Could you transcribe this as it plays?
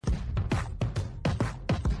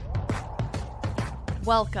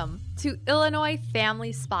Welcome to Illinois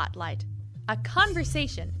Family Spotlight, a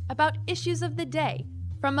conversation about issues of the day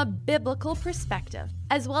from a biblical perspective,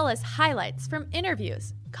 as well as highlights from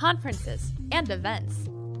interviews, conferences, and events.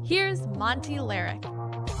 Here's Monty Larrick.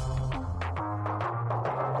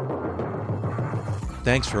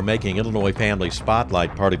 Thanks for making Illinois Family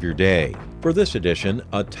Spotlight part of your day. For this edition,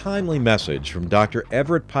 a timely message from Dr.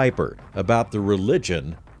 Everett Piper about the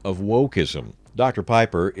religion of wokeism. Dr.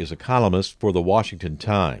 Piper is a columnist for the Washington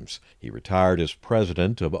Times. He retired as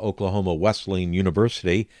president of Oklahoma Wesleyan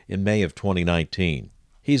University in May of 2019.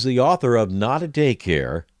 He's the author of Not a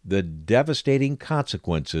Daycare: The Devastating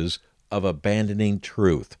Consequences of Abandoning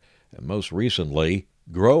Truth. And most recently,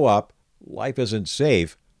 Grow Up, Life Isn't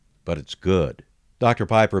Safe, but It's Good. Dr.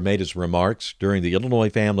 Piper made his remarks during the Illinois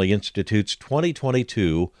Family Institute's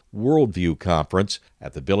 2022 Worldview Conference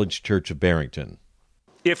at the Village Church of Barrington.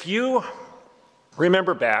 If you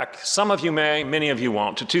remember back, some of you may, many of you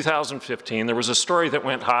won't, to 2015, there was a story that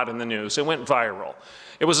went hot in the news. It went viral.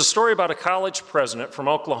 It was a story about a college president from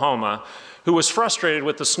Oklahoma who was frustrated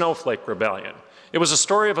with the Snowflake Rebellion. It was a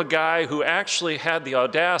story of a guy who actually had the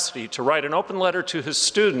audacity to write an open letter to his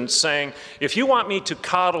students saying, if you want me to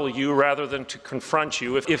coddle you rather than to confront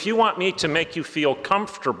you, if you want me to make you feel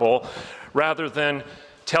comfortable rather than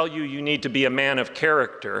tell you you need to be a man of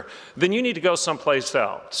character, then you need to go someplace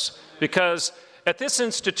else. Because at this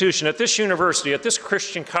institution, at this university, at this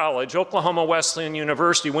Christian college, Oklahoma Wesleyan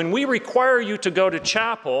University, when we require you to go to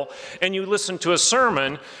chapel and you listen to a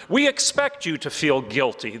sermon, we expect you to feel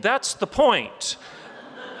guilty. That's the point.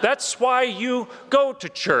 That's why you go to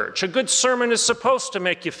church. A good sermon is supposed to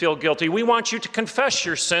make you feel guilty. We want you to confess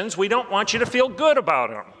your sins. We don't want you to feel good about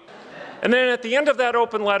them. And then at the end of that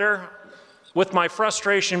open letter, with my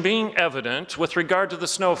frustration being evident with regard to the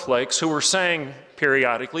snowflakes who were saying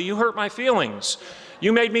periodically, you hurt my feelings.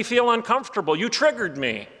 You made me feel uncomfortable. You triggered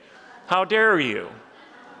me. How dare you?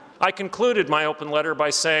 I concluded my open letter by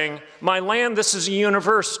saying, my land, this is a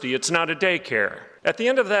university. It's not a daycare. At the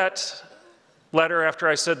end of that letter, after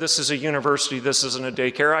I said this is a university, this isn't a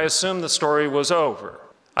daycare, I assumed the story was over.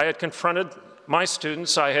 I had confronted my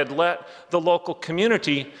students. I had let the local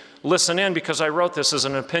community listen in because I wrote this as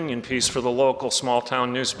an opinion piece for the local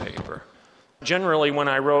small-town newspaper. Generally, when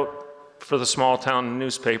I wrote for the small-town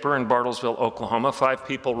newspaper in Bartlesville, Oklahoma, 5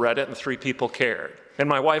 people read it and 3 people cared. And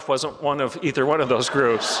my wife wasn't one of either one of those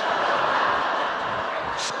groups.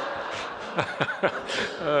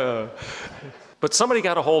 But somebody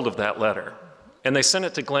got a hold of that letter, and they sent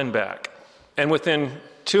it to Glenn Beck. And within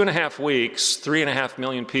 2.5 weeks, 3.5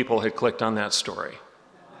 million people had clicked on that story.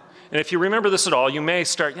 And if you remember this at all, you may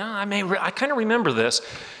start, I kind of remember this.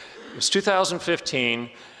 It was 2015,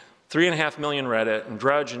 3.5 million read it, and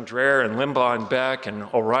Drudge and Dreher and Limbaugh and Beck and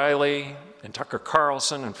O'Reilly and Tucker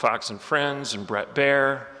Carlson and Fox and Friends and Bret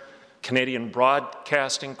Baier, Canadian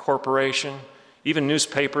Broadcasting Corporation, even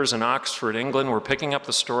newspapers in Oxford, England, were picking up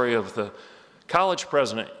the story of the college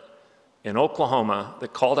president in Oklahoma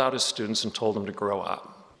that called out his students and told them to grow up.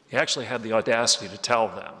 He actually had the audacity to tell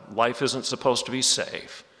them, life isn't supposed to be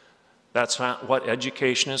safe. That's not what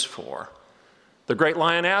education is for. The great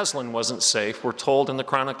lion Aslan wasn't safe, we're told in the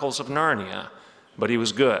Chronicles of Narnia, but he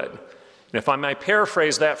was good. And if I might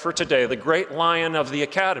paraphrase that for today, the great lion of the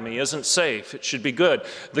academy isn't safe, it should be good.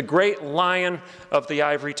 The great lion of the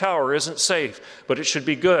ivory tower isn't safe, but it should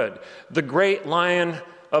be good. The great lion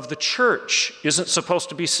of the church isn't supposed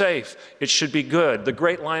to be safe, it should be good. The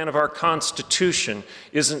great lion of our Constitution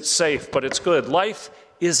isn't safe, but it's good. Life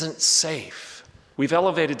isn't safe. We've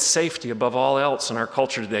elevated safety above all else in our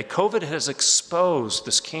culture today. COVID has exposed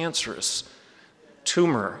this cancerous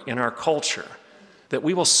tumor in our culture that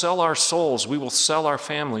we will sell our souls, we will sell our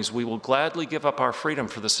families, we will gladly give up our freedom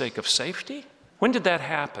for the sake of safety? When did that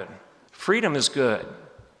happen? Freedom is good,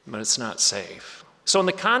 but it's not safe. So in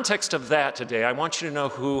the context of that today, I want you to know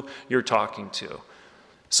who you're talking to.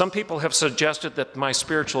 Some people have suggested that my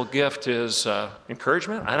spiritual gift is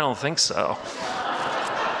encouragement. I don't think so.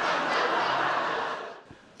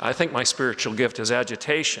 I think my spiritual gift is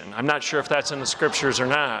agitation. I'm not sure if that's in the scriptures or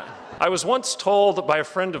not. I was once told by a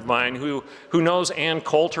friend of mine who knows Ann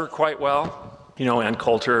Coulter quite well. You know Ann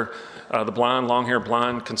Coulter, the blonde, long-haired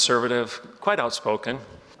blonde, conservative, quite outspoken.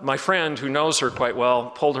 My friend who knows her quite well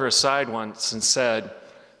pulled her aside once and said, and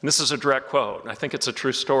this is a direct quote, I think it's a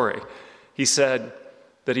true story. He said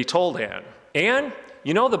that he told Ann,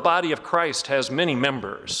 you know the body of Christ has many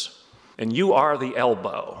members, and you are the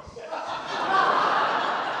elbow.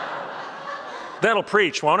 That'll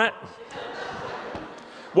preach, won't it?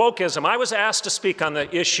 Wokeism. I was asked to speak on the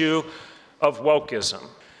issue of wokeism.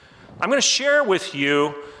 I'm going to share with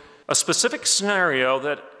you a specific scenario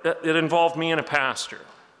that it involved me and a pastor,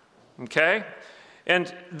 okay?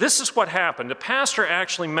 And this is what happened. The pastor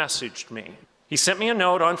actually messaged me. He sent me a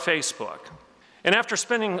note on Facebook. And after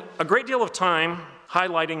spending a great deal of time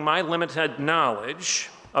highlighting my limited knowledge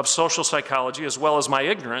of social psychology as well as my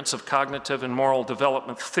ignorance of cognitive and moral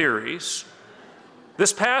development theories,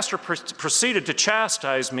 this pastor proceeded to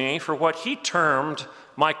chastise me for what he termed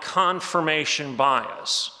my confirmation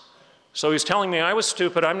bias. So he's telling me I was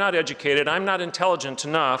stupid, I'm not educated, I'm not intelligent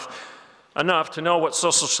enough to know what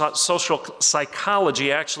social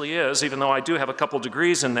psychology actually is, even though I do have a couple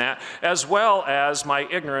degrees in that, as well as my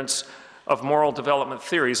ignorance of moral development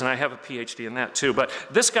theories, and I have a PhD in that too. But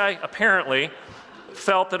this guy apparently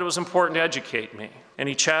felt that it was important to educate me, and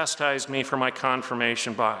he chastised me for my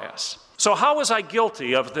confirmation bias. So how was I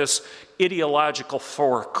guilty of this ideological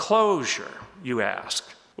foreclosure, you ask?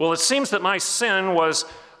 Well, it seems that my sin was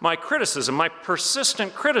my criticism, my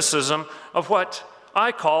persistent criticism of what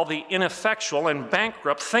I call the ineffectual and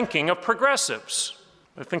bankrupt thinking of progressives.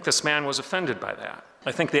 I think this man was offended by that.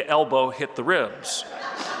 I think the elbow hit the ribs.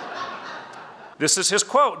 This is his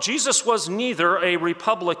quote. Jesus was neither a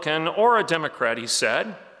Republican or a Democrat, he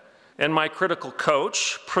said. And my critical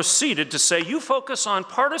coach proceeded to say, you focus on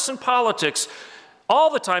partisan politics all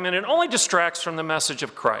the time, and it only distracts from the message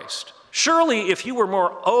of Christ. Surely, if you were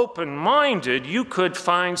more open-minded, you could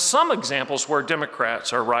find some examples where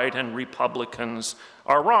Democrats are right and Republicans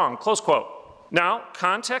are wrong. Close quote. Now,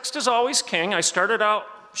 context is always king. I started out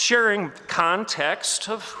sharing context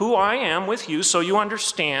of who I am with you so you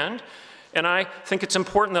understand. And I think it's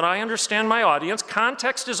important that I understand my audience.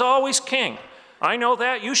 Context is always king. I know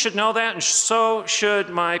that, you should know that, and so should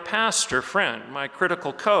my pastor friend, my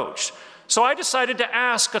critical coach. So I decided to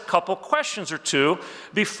ask a couple questions or two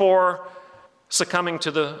before succumbing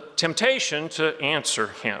to the temptation to answer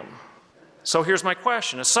him. So here's my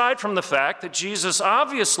question. Aside from the fact that Jesus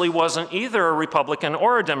obviously wasn't either a Republican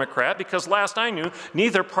or a Democrat, because last I knew,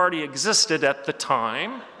 neither party existed at the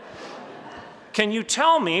time, can you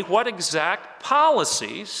tell me what exact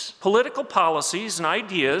policies, political policies and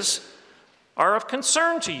ideas are of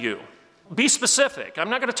concern to you? Be specific. I'm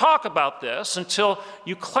not going to talk about this until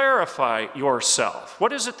you clarify yourself.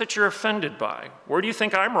 What is it that you're offended by? Where do you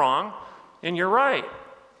think I'm wrong and you're right?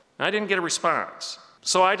 And I didn't get a response.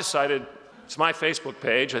 So I decided, it's my Facebook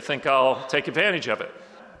page, I think I'll take advantage of it.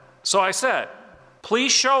 So I said,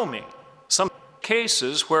 please show me some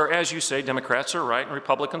cases where, as you say, Democrats are right and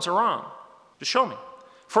Republicans are wrong. Just show me.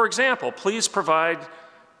 For example, please provide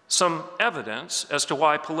some evidence as to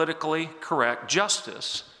why politically correct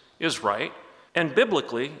justice is right and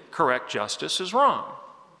biblically correct justice is wrong.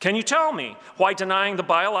 Can you tell me why denying the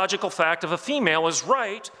biological fact of a female is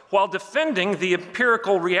right while defending the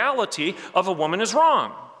empirical reality of a woman is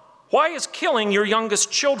wrong? Why is killing your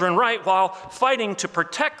youngest children right while fighting to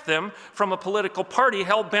protect them from a political party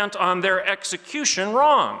hell-bent on their execution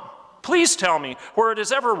wrong? Please tell me where it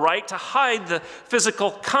is ever right to hide the physical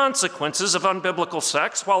consequences of unbiblical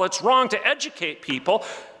sex while it's wrong to educate people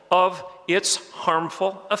of its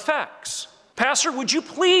harmful effects. Pastor, would you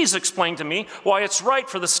please explain to me why it's right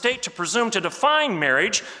for the state to presume to define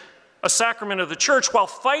marriage, a sacrament of the church, while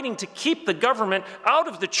fighting to keep the government out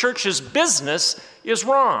of the church's business is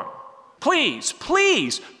wrong? Please,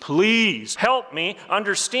 please, please help me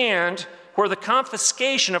understand where the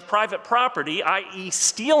confiscation of private property, i.e.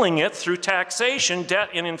 stealing it through taxation, debt,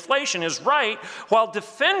 and inflation, is right, while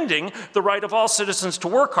defending the right of all citizens to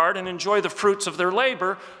work hard and enjoy the fruits of their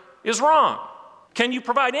labor is wrong. Can you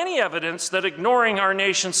provide any evidence that ignoring our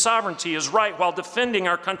nation's sovereignty is right while defending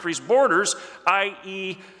our country's borders,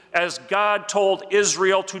 i.e. as God told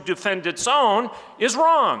Israel to defend its own, is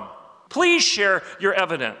wrong? Please share your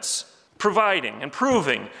evidence, providing and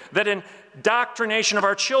proving that indoctrination of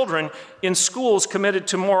our children in schools committed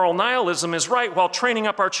to moral nihilism is right, while training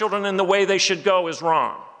up our children in the way they should go is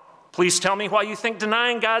wrong. Please tell me why you think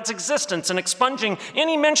denying God's existence and expunging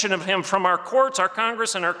any mention of him from our courts, our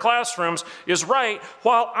Congress, and our classrooms is right,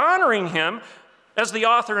 while honoring him as the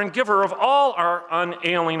author and giver of all our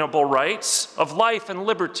unalienable rights of life and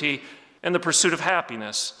liberty and the pursuit of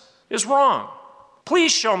happiness is wrong.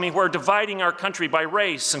 Please show me where dividing our country by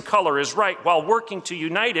race and color is right, while working to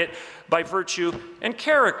unite it by virtue and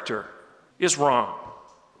character is wrong.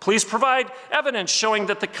 Please provide evidence showing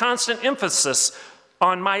that the constant emphasis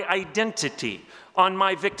on my identity, on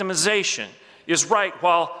my victimization, is right,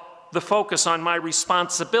 while the focus on my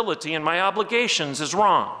responsibility and my obligations is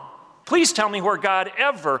wrong. Please tell me where God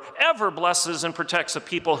ever blesses and protects a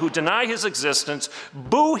people who deny his existence,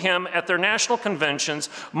 boo him at their national conventions,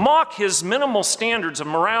 mock his minimal standards of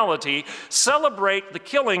morality, celebrate the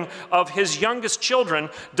killing of his youngest children,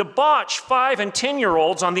 debauch 5- and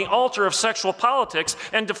 10-year-olds on the altar of sexual politics,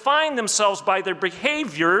 and define themselves by their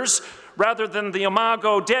behaviors rather than the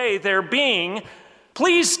imago Dei, their being.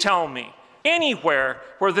 Please tell me anywhere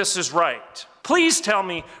where this is right. Please tell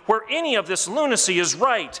me where any of this lunacy is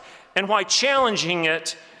right, and why challenging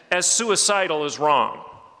it as suicidal is wrong.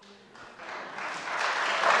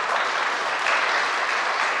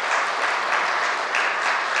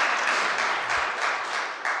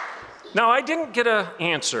 Now, I didn't get an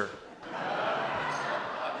answer.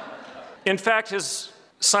 In fact, his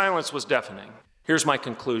silence was deafening. Here's my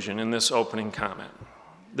conclusion in this opening comment.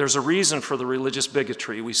 There's a reason for the religious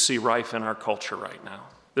bigotry we see rife in our culture right now.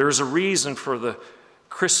 There is a reason for the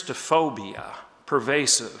Christophobia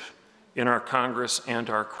pervasive in our Congress and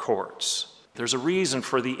our courts. There's a reason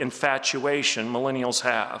for the infatuation millennials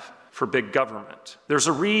have for big government. There's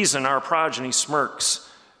a reason our progeny smirks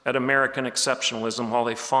at American exceptionalism while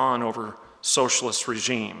they fawn over socialist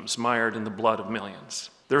regimes mired in the blood of millions.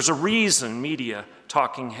 There's a reason media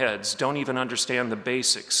talking heads don't even understand the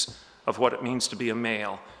basics of what it means to be a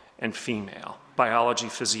male and female, biology,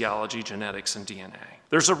 physiology, genetics, and DNA.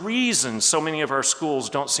 There's a reason so many of our schools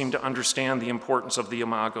don't seem to understand the importance of the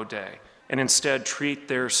imago Dei and instead treat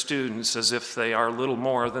their students as if they are little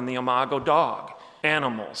more than the imago dog,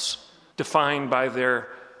 animals defined by their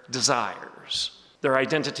desires. Their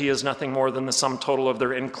identity is nothing more than the sum total of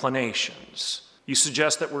their inclinations. You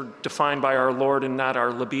suggest that we're defined by our Lord and not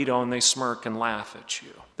our libido, and they smirk and laugh at you.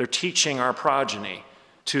 They're teaching our progeny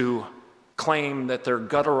to claim that their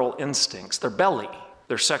guttural instincts, their belly,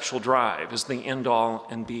 their sexual drive is the end-all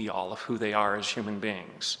and be-all of who they are as human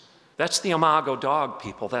beings. That's the imago dog,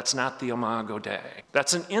 people. That's not the imago Dei.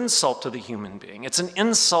 That's an insult to the human being. It's an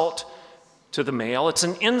insult to the male. It's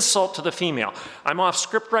an insult to the female. I'm off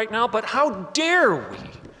script right now, but how dare we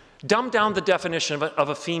dumb down the definition of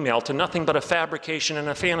a female to nothing but a fabrication and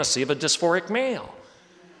a fantasy of a dysphoric male?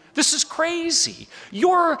 This is crazy.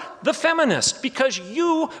 You're the feminist because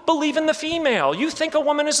you believe in the female. You think a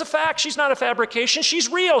woman is a fact. She's not a fabrication.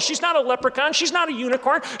 She's real. She's not a leprechaun. She's not a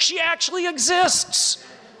unicorn. She actually exists.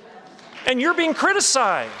 And you're being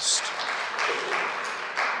criticized.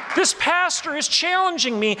 This pastor is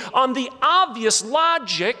challenging me on the obvious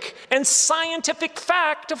logic and scientific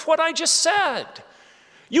fact of what I just said.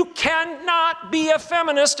 You cannot be a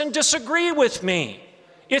feminist and disagree with me.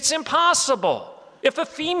 It's impossible. If a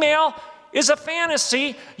female is a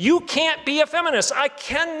fantasy, you can't be a feminist. I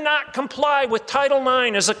cannot comply with Title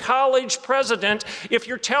IX as a college president if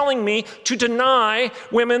you're telling me to deny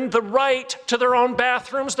women the right to their own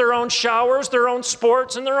bathrooms, their own showers, their own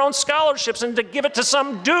sports, and their own scholarships, and to give it to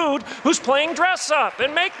some dude who's playing dress up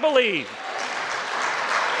and make-believe.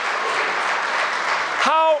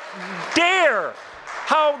 How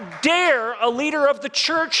dare a leader of the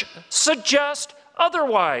church suggest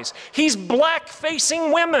otherwise? He's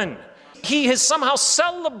black-facing women. He is somehow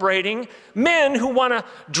celebrating men who want to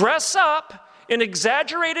dress up in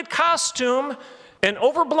exaggerated costume and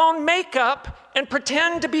overblown makeup and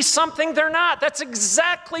pretend to be something they're not. That's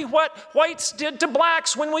exactly what whites did to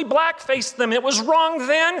blacks when we blackfaced them. It was wrong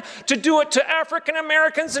then to do it to African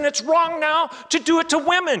Americans, and it's wrong now to do it to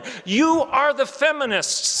women. You are the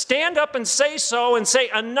feminists. Stand up and say so, and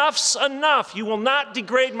say enough's enough. You will not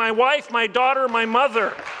degrade my wife, my daughter, my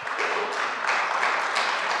mother.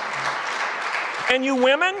 And you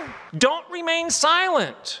women, don't remain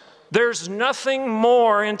silent. There's nothing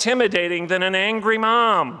more intimidating than an angry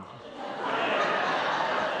mom.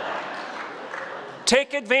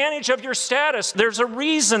 Take advantage of your status. There's a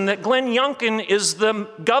reason that Glenn Youngkin is the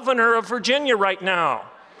governor of Virginia right now.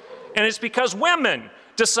 And it's because women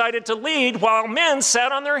decided to lead while men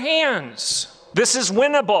sat on their hands. This is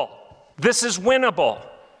winnable. This is winnable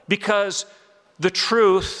because the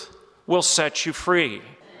truth will set you free.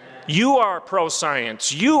 You are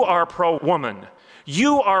pro-science. You are pro-woman.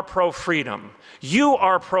 You are pro-freedom. You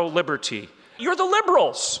are pro-liberty. You're the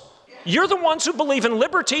liberals. You're the ones who believe in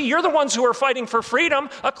liberty. You're the ones who are fighting for freedom.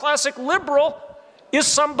 A classic liberal is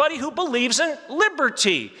somebody who believes in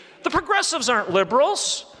liberty. The progressives aren't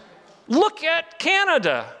liberals. Look at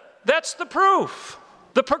Canada. That's the proof.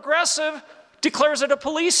 The progressive declares it a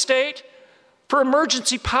police state for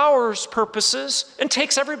emergency powers purposes and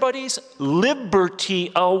takes everybody's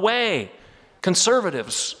liberty away.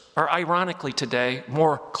 Conservatives are ironically today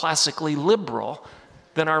more classically liberal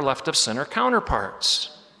than our left of center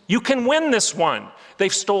counterparts. You can win this one.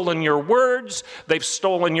 They've stolen your words. They've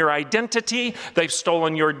stolen your identity. They've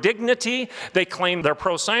stolen your dignity. They claim they're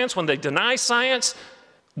pro-science when they deny science.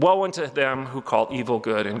 Woe unto them who call evil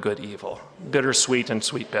good and good evil, bitter sweet and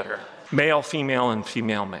sweet bitter, male, female, and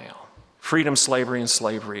female, male, freedom, slavery, and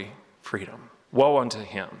slavery, freedom. Woe unto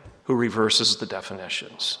him who reverses the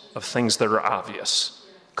definitions of things that are obvious,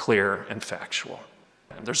 clear, and factual.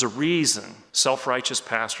 And there's a reason self-righteous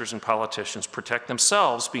pastors and politicians protect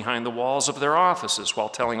themselves behind the walls of their offices while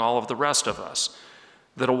telling all of the rest of us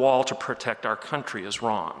that a wall to protect our country is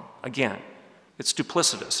wrong. Again, it's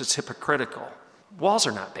duplicitous, it's hypocritical. Walls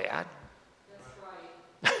are not bad.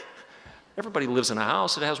 That's right. Everybody lives in a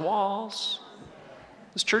house that has walls.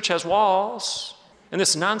 This church has walls. And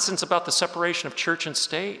this nonsense about the separation of church and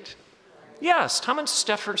state. Yes, Thomas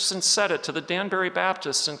Jefferson said it to the Danbury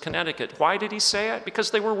Baptists in Connecticut. Why did he say it? Because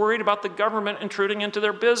they were worried about the government intruding into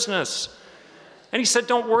their business. And he said,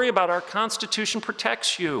 don't worry about it. Our Constitution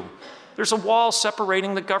protects you. There's a wall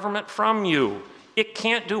separating the government from you. It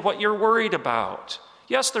can't do what you're worried about.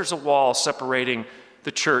 Yes, there's a wall separating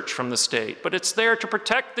the church from the state, but it's there to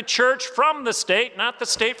protect the church from the state, not the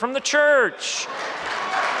state from the church.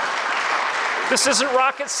 This isn't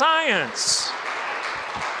rocket science.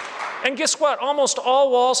 And guess what? Almost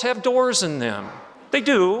all walls have doors in them. They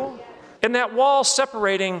do. And that wall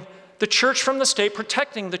separating the church from the state,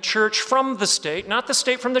 protecting the church from the state, not the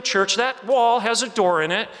state from the church, that wall has a door in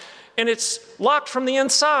it, and it's locked from the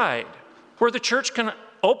inside, where the church can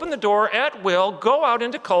open the door at will, go out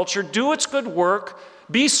into culture, do its good work,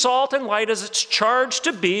 be salt and light as it's charged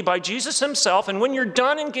to be by Jesus himself. And when you're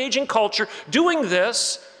done engaging culture, doing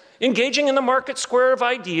this, engaging in the market square of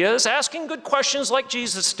ideas, asking good questions like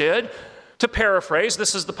Jesus did, to paraphrase,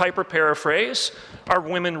 this is the Piper paraphrase, are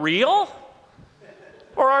women real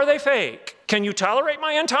or are they fake? Can you tolerate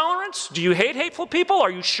my intolerance? Do you hate hateful people?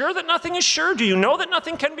 Are you sure that nothing is sure? Do you know that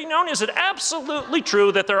nothing can be known? Is it absolutely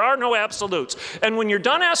true that there are no absolutes? And when you're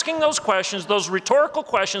done asking those questions, those rhetorical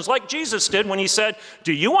questions like Jesus did when he said,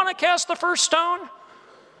 do you want to cast the first stone?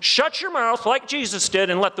 Shut your mouth like Jesus did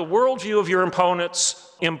and let the worldview of your opponents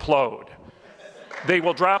implode. They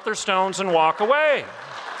will drop their stones and walk away.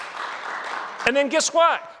 And then guess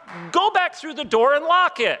what? Go back through the door and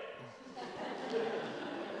lock it.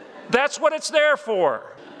 That's what it's there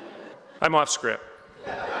for. I'm off script.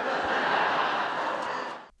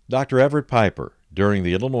 Dr. Everett Piper, during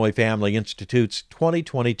the Illinois Family Institute's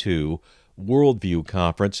 2022 Worldview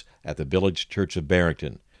Conference at the Village Church of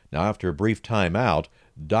Barrington. Now, after a brief time out,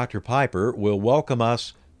 Dr. Piper will welcome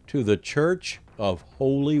us to the Church of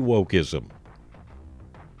Holy Wokeism.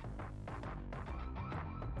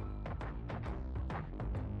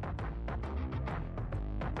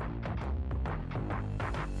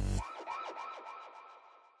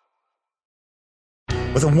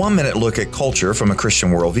 With a 1-minute look at culture from a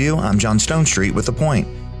Christian worldview, I'm John Stonestreet with The Point,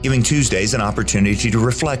 giving Tuesdays an opportunity to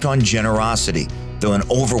reflect on generosity. Though an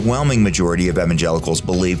overwhelming majority of evangelicals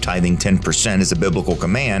believe tithing 10% is a biblical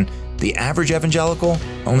command, the average evangelical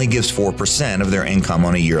only gives 4% of their income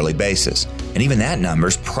on a yearly basis. And even that number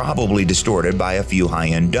is probably distorted by a few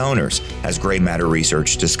high-end donors, as Gray Matter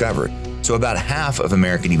research discovered. So about half of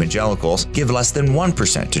American evangelicals give less than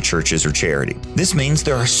 1% to churches or charity. This means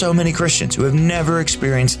there are so many Christians who have never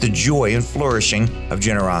experienced the joy and flourishing of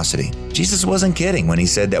generosity. Jesus wasn't kidding when he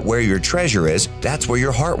said that where your treasure is, that's where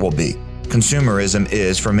your heart will be. Consumerism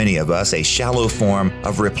is, for many of us, a shallow form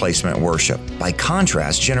of replacement worship. By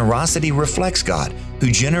contrast, generosity reflects God,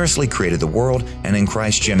 who generously created the world and in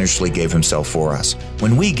Christ generously gave himself for us.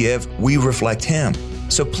 When we give, we reflect him.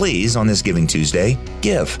 So please, on this Giving Tuesday,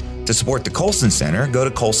 give. To support the Colson Center, go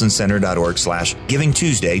to colsoncenter.org/Giving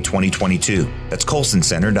Tuesday 2022. That's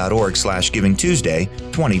colsoncenter.org/Giving Tuesday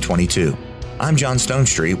 2022. I'm John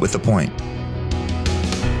Stonestreet with The Point.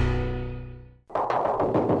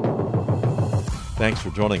 Thanks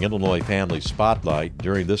for joining Illinois Family Spotlight.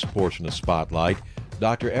 During this portion of Spotlight,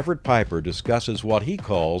 Dr. Everett Piper discusses what he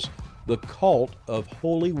calls the cult of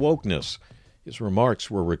holy wokeness. His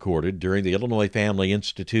remarks were recorded during the Illinois Family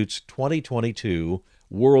Institute's 2022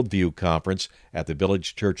 Worldview Conference at the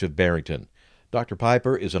Village Church of Barrington. Dr.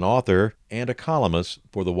 Piper is an author and a columnist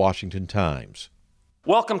for the Washington Times.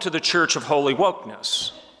 Welcome to the Church of Holy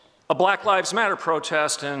Wokeness, a Black Lives Matter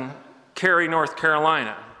protest in Cary, North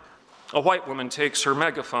Carolina. A white woman takes her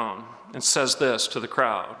megaphone and says this to the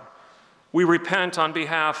crowd. We repent on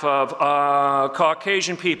behalf of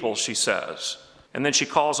Caucasian people, she says. And then she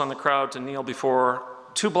calls on the crowd to kneel before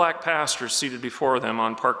two black pastors seated before them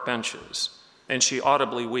on park benches. And she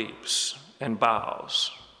audibly weeps and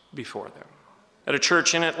bows before them. At a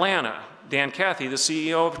church in Atlanta, Dan Cathy, the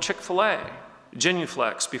CEO of Chick-fil-A,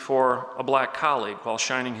 genuflects before a black colleague while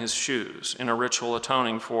shining his shoes in a ritual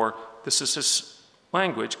atoning for, this is his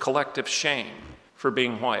language, collective shame for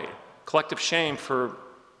being white, collective shame for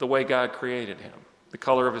the way God created him, the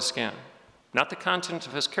color of his skin. Not the content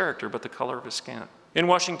of his character, but the color of his skin. In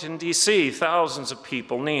Washington, D.C., thousands of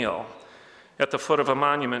people kneel at the foot of a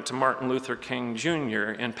monument to Martin Luther King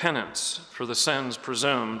Jr. in penance for the sins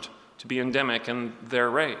presumed to be endemic in their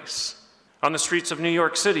race. On the streets of New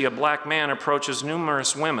York City, a black man approaches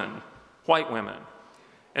numerous women, white women,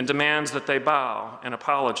 and demands that they bow and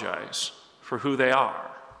apologize for who they are.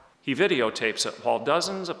 He videotapes it while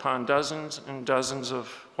dozens upon dozens and dozens of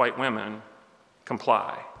white women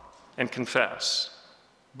comply and confess,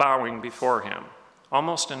 bowing before him,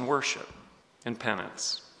 almost in worship and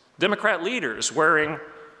penance. Democrat leaders wearing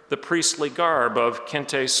the priestly garb of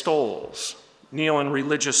Kente Stolz kneel in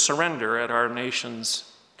religious surrender at our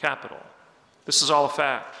nation's capital. This is all a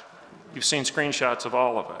fact. You've seen screenshots of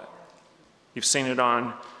all of it. You've seen it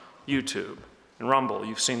on YouTube and Rumble.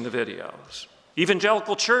 You've seen the videos.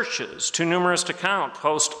 Evangelical churches, too numerous to count,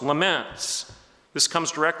 post laments. This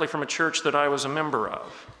comes directly from a church that I was a member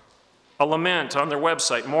of. A lament on their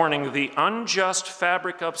website mourning the unjust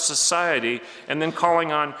fabric of society and then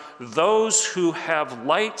calling on those who have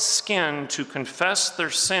light skin to confess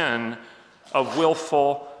their sin of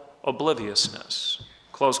willful obliviousness.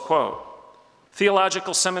 Close quote.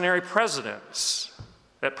 Theological seminary presidents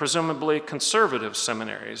at presumably conservative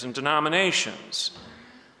seminaries and denominations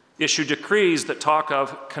issue decrees that talk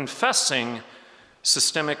of confessing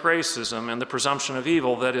systemic racism and the presumption of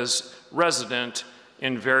evil that is resident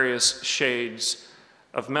in various shades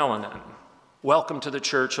of melanin. Welcome to the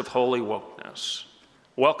Church of Holy Wokeness.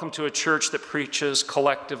 Welcome to a church that preaches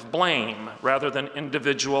collective blame rather than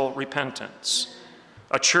individual repentance.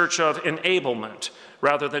 A church of enablement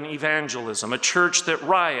rather than evangelism. A church that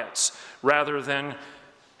riots rather than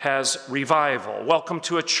has revival. Welcome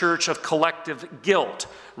to a church of collective guilt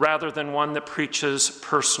rather than one that preaches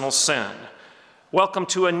personal sin. Welcome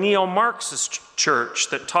to a neo-Marxist church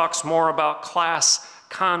that talks more about class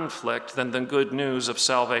conflict than the good news of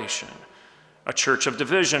salvation. A church of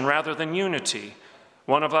division rather than unity.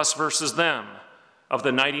 One of us versus them, of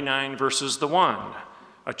the 99 versus the one.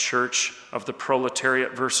 A church of the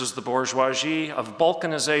proletariat versus the bourgeoisie, of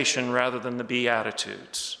balkanization rather than the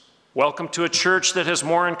Beatitudes. Welcome to a church that has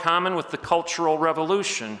more in common with the Cultural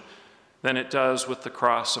Revolution than it does with the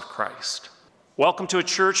cross of Christ. Welcome to a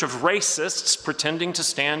church of racists pretending to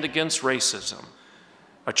stand against racism.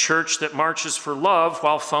 A church that marches for love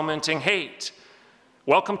while fomenting hate.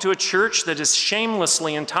 Welcome to a church that is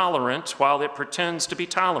shamelessly intolerant while it pretends to be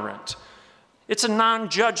tolerant. It's a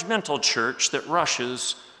non-judgmental church that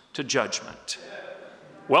rushes to judgment.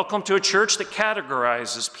 Welcome to a church that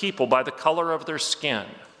categorizes people by the color of their skin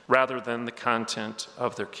rather than the content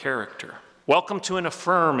of their character. Welcome to an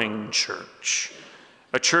affirming church,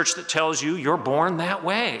 a church that tells you you're born that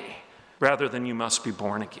way rather than you must be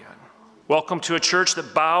born again. Welcome to a church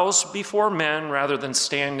that bows before men rather than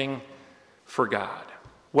standing for God.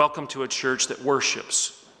 Welcome to a church that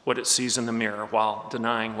worships what it sees in the mirror while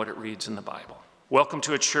denying what it reads in the Bible. Welcome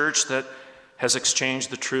to a church that has exchanged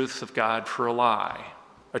the truth of God for a lie.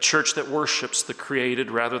 A church that worships the created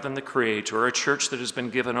rather than the creator. A church that has been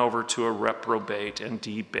given over to a reprobate and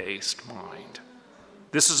debased mind.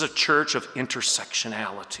 This is a church of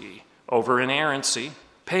intersectionality over inerrancy.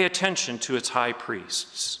 Pay attention to its high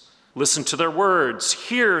priests. Listen to their words.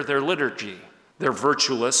 Hear their liturgy. Their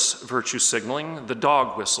virtueless virtue signaling, the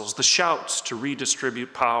dog whistles, the shouts to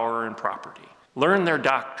redistribute power and property. Learn their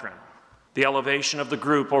doctrine, the elevation of the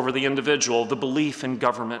group over the individual, the belief in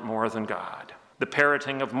government more than God, the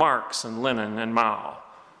parroting of Marx and Lenin and Mao,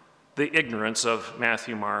 the ignorance of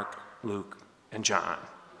Matthew, Mark, Luke, and John,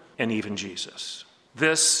 and even Jesus.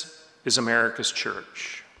 This is America's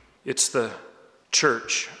church. It's the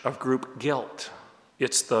church of group guilt.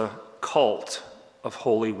 It's the cult of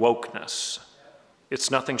holy wokeness. It's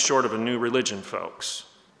nothing short of a new religion, folks.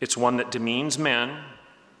 It's one that demeans men,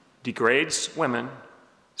 degrades women,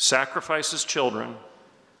 sacrifices children,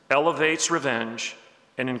 elevates revenge,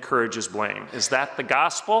 and encourages blame. Is that the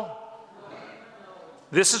gospel?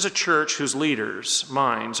 This is a church whose leaders'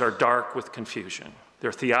 minds are dark with confusion.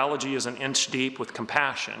 Their theology is an inch deep with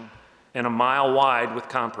compassion and a mile wide with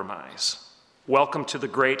compromise. Welcome to the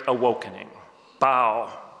great awakening.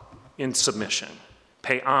 Bow in submission.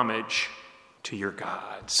 Pay homage to your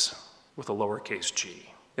gods, with a lowercase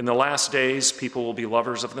g. In the last days, people will be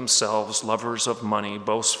lovers of themselves, lovers of money,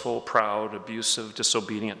 boastful, proud, abusive,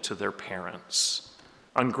 disobedient to their parents,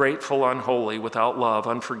 ungrateful, unholy, without love,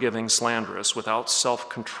 unforgiving, slanderous, without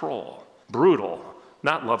self-control, brutal,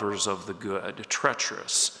 not lovers of the good,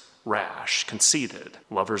 treacherous, rash, conceited,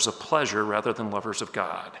 lovers of pleasure rather than lovers of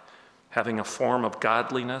God, having a form of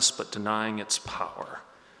godliness but denying its power.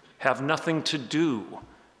 Have nothing to do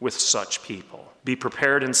with such people. Be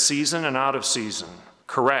prepared in season and out of season.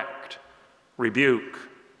 Correct, rebuke.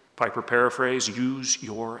 Piper paraphrase, use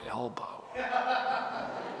your elbow.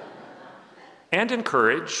 And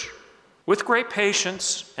encourage with great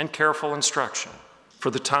patience and careful instruction.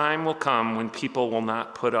 For the time will come when people will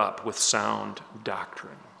not put up with sound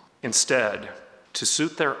doctrine. Instead, to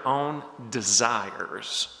suit their own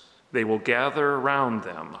desires, they will gather around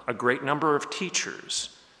them a great number of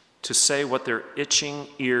teachers to say what their itching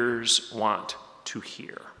ears want to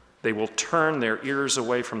hear. They will turn their ears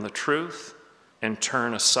away from the truth and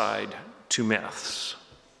turn aside to myths.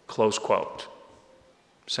 Close quote.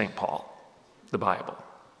 St. Paul, the Bible,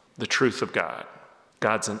 the truth of God,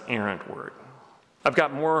 God's inerrant word. I've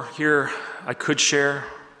got more here I could share,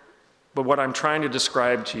 but what I'm trying to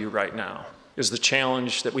describe to you right now is the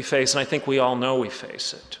challenge that we face, and I think we all know we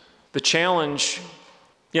face it. The challenge,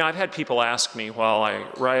 I've had people ask me while I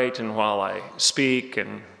write and while I speak,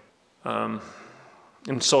 and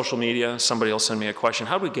in social media, somebody will send me a question,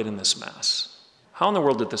 how did we get in this mess? How in the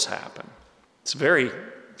world did this happen? It's a very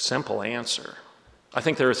simple answer. I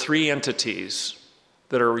think there are three entities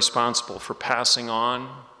that are responsible for passing on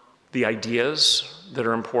the ideas that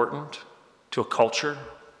are important to a culture,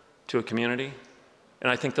 to a community. And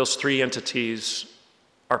I think those three entities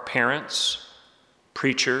are parents,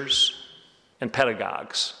 preachers, and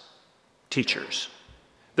pedagogues, teachers.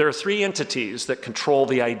 There are three entities that control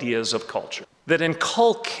the ideas of culture, that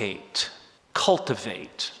inculcate,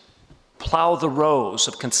 cultivate, plow the rows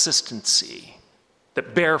of consistency,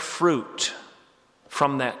 that bear fruit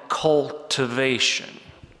from that cultivation.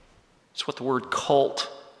 It's what the word cult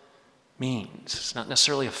means. It's not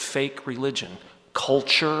necessarily a fake religion.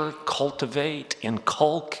 Culture, cultivate,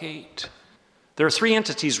 inculcate. There are three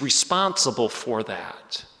entities responsible for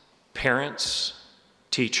that: parents,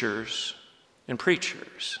 teachers, and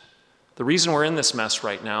preachers. The reason we're in this mess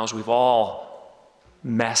right now is we've all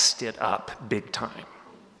messed it up big time.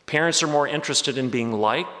 Parents are more interested in being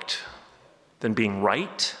liked than being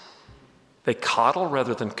right. They coddle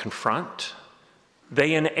rather than confront.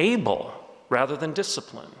 They enable rather than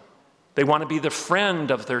discipline. They want to be the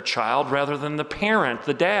friend of their child rather than the parent,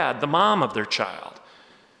 the dad, the mom of their child.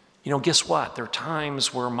 Guess what? There are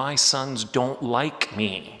times where my sons don't like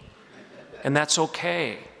me, and that's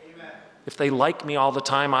okay. If they like me all the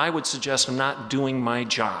time, I would suggest I'm not doing my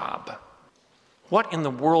job. What in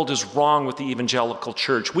the world is wrong with the evangelical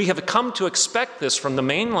church? We have come to expect this from the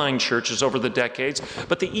mainline churches over the decades,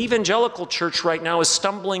 but the evangelical church right now is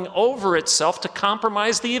stumbling over itself to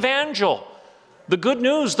compromise the evangel. The good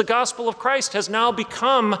news, the gospel of Christ, has now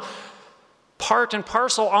become part and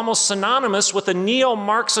parcel, almost synonymous with a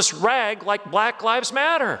neo-Marxist rag like Black Lives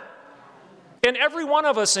Matter. And every one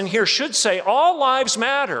of us in here should say, all lives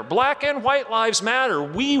matter, black and white lives matter.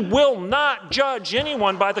 We will not judge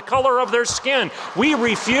anyone by the color of their skin. We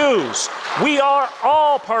refuse. We are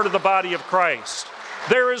all part of the body of Christ.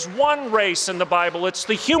 There is one race in the Bible. It's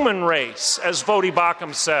the human race, as Vodi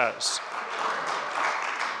Bakum says.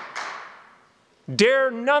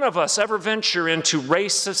 Dare none of us ever venture into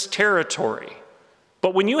racist territory.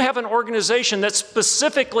 But when you have an organization that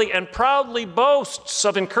specifically and proudly boasts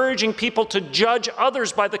of encouraging people to judge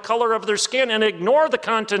others by the color of their skin and ignore the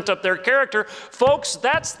content of their character, folks,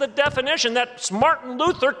 that's the definition. That's Martin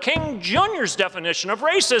Luther King Jr.'s definition of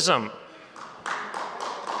racism.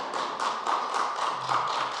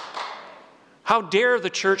 How dare the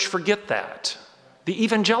church forget that? The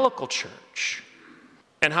evangelical church.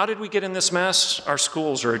 And how did we get in this mess? Our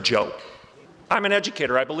schools are a joke. I'm an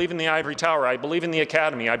educator. I believe in the ivory tower. I believe in the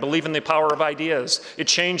academy. I believe in the power of ideas. It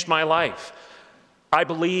changed my life. I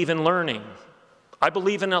believe in learning. I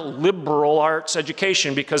believe in a liberal arts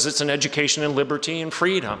education because it's an education in liberty and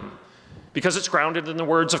freedom. Because it's grounded in the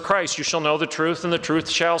words of Christ. You shall know the truth, and the truth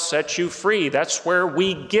shall set you free. That's where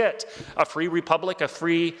we get a free republic, a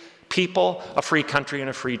free people, a free country, and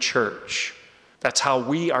a free church. That's how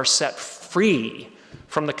we are set free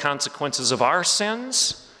from the consequences of our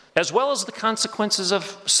sins, as well as the consequences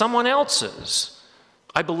of someone else's.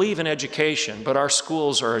 I believe in education, but our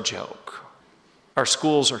schools are a joke. Our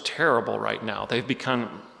schools are terrible right now. They've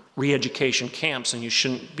become re-education camps, and you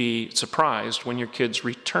shouldn't be surprised when your kids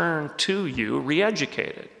return to you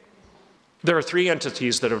re-educated. There are three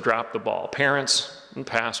entities that have dropped the ball: parents and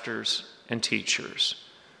pastors and teachers.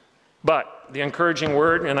 But the encouraging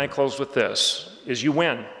word, and I close with this, is you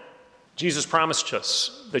win. Jesus promised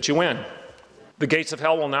us that you win. The gates of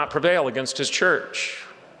hell will not prevail against his church.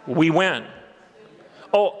 We win.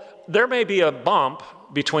 Oh, there may be a bump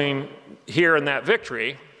between here and that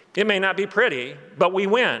victory. It may not be pretty, but we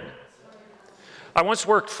win. I once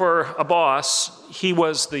worked for a boss. He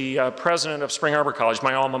was the president of Spring Arbor College,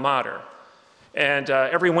 my alma mater. And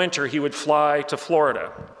every winter he would fly to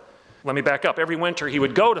Florida. Let me back up. Every winter he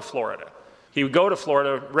would go to Florida. He would go to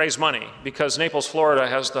Florida, raise money, because Naples, Florida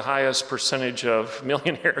has the highest percentage of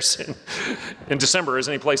millionaires in December as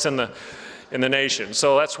any place in the nation.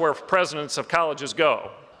 So that's where presidents of colleges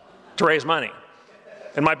go to raise money.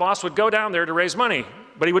 And my boss would go down there to raise money,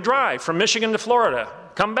 but he would drive from Michigan to Florida,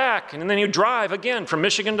 come back, and then he would drive again from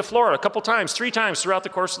Michigan to Florida a couple times, 3 times throughout the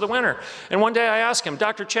course of the winter. And one day I asked him,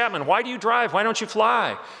 Dr. Chapman, why do you drive? Why don't you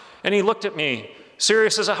fly? And he looked at me,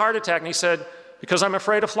 serious as a heart attack, and he said, because I'm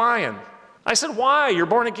afraid of flying. I said, why? You're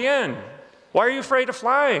born again. Why are you afraid of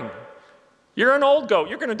flying? You're an old goat.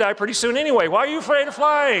 You're going to die pretty soon anyway. Why are you afraid of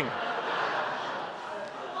flying?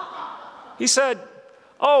 He said,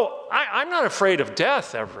 oh, I'm not afraid of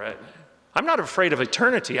death, Everett. I'm not afraid of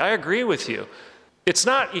eternity. I agree with you. It's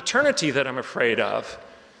not eternity that I'm afraid of.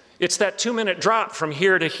 It's that 2-minute drop from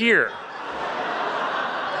here to here.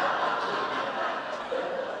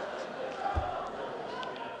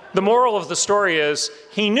 The moral of the story is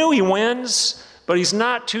he knew he wins, but he's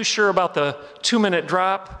not too sure about the 2-minute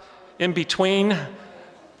drop in between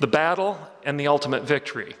the battle and the ultimate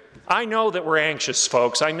victory. I know that we're anxious,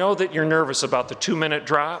 folks. I know that you're nervous about the 2-minute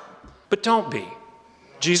drop, but don't be.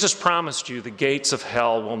 Jesus promised you the gates of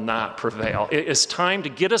hell will not prevail. It is time to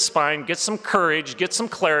get a spine, get some courage, get some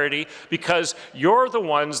clarity, because you're the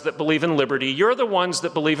ones that believe in liberty. You're the ones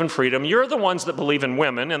that believe in freedom. You're the ones that believe in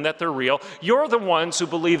women and that they're real. You're the ones who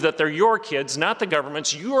believe that they're your kids, not the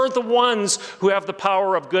government's. You're the ones who have the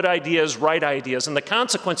power of good ideas, right ideas, and the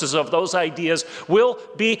consequences of those ideas will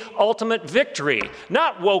be ultimate victory.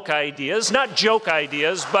 Not woke ideas, not joke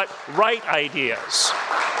ideas, but right ideas.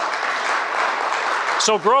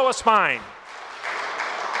 So grow a spine.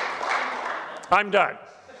 I'm done.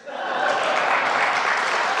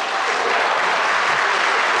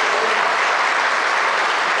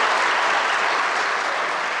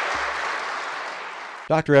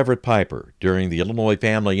 Dr. Everett Piper during the Illinois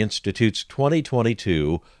Family Institute's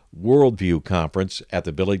 2022 Worldview Conference at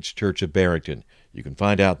the Village Church of Barrington. You can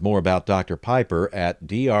find out more about Dr. Piper at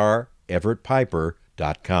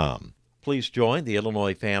dreverettpiper.com. Please join the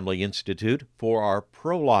Illinois Family Institute for our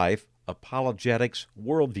Pro-Life Apologetics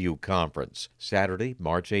Worldview Conference, Saturday,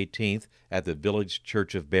 March 18th at the Village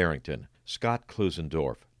Church of Barrington. Scott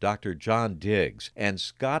Klusendorf, Dr. John Diggs, and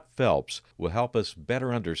Scott Phelps will help us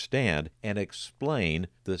better understand and explain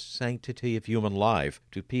the sanctity of human life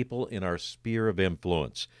to people in our sphere of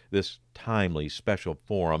influence. This timely special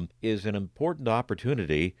forum is an important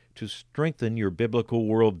opportunity to strengthen your biblical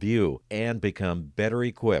worldview and become better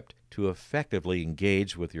equipped to effectively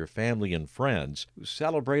engage with your family and friends who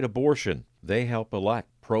celebrate abortion. They help elect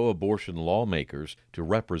pro-abortion lawmakers to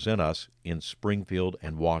represent us in Springfield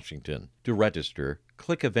and Washington. To register,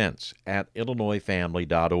 click events at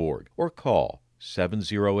illinoisfamily.org or call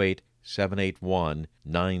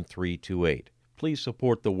 708-781-9328. Please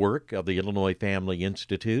support the work of the Illinois Family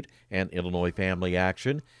Institute and Illinois Family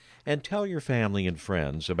Action, and tell your family and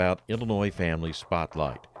friends about Illinois Family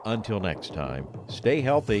Spotlight. Until next time, stay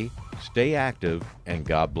healthy, stay active, and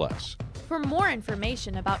God bless. For more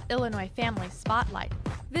information about Illinois Family Spotlight,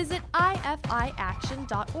 visit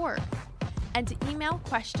ifiaction.org. And to email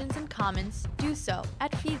questions and comments, do so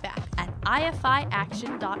at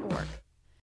feedback@ifiaction.org.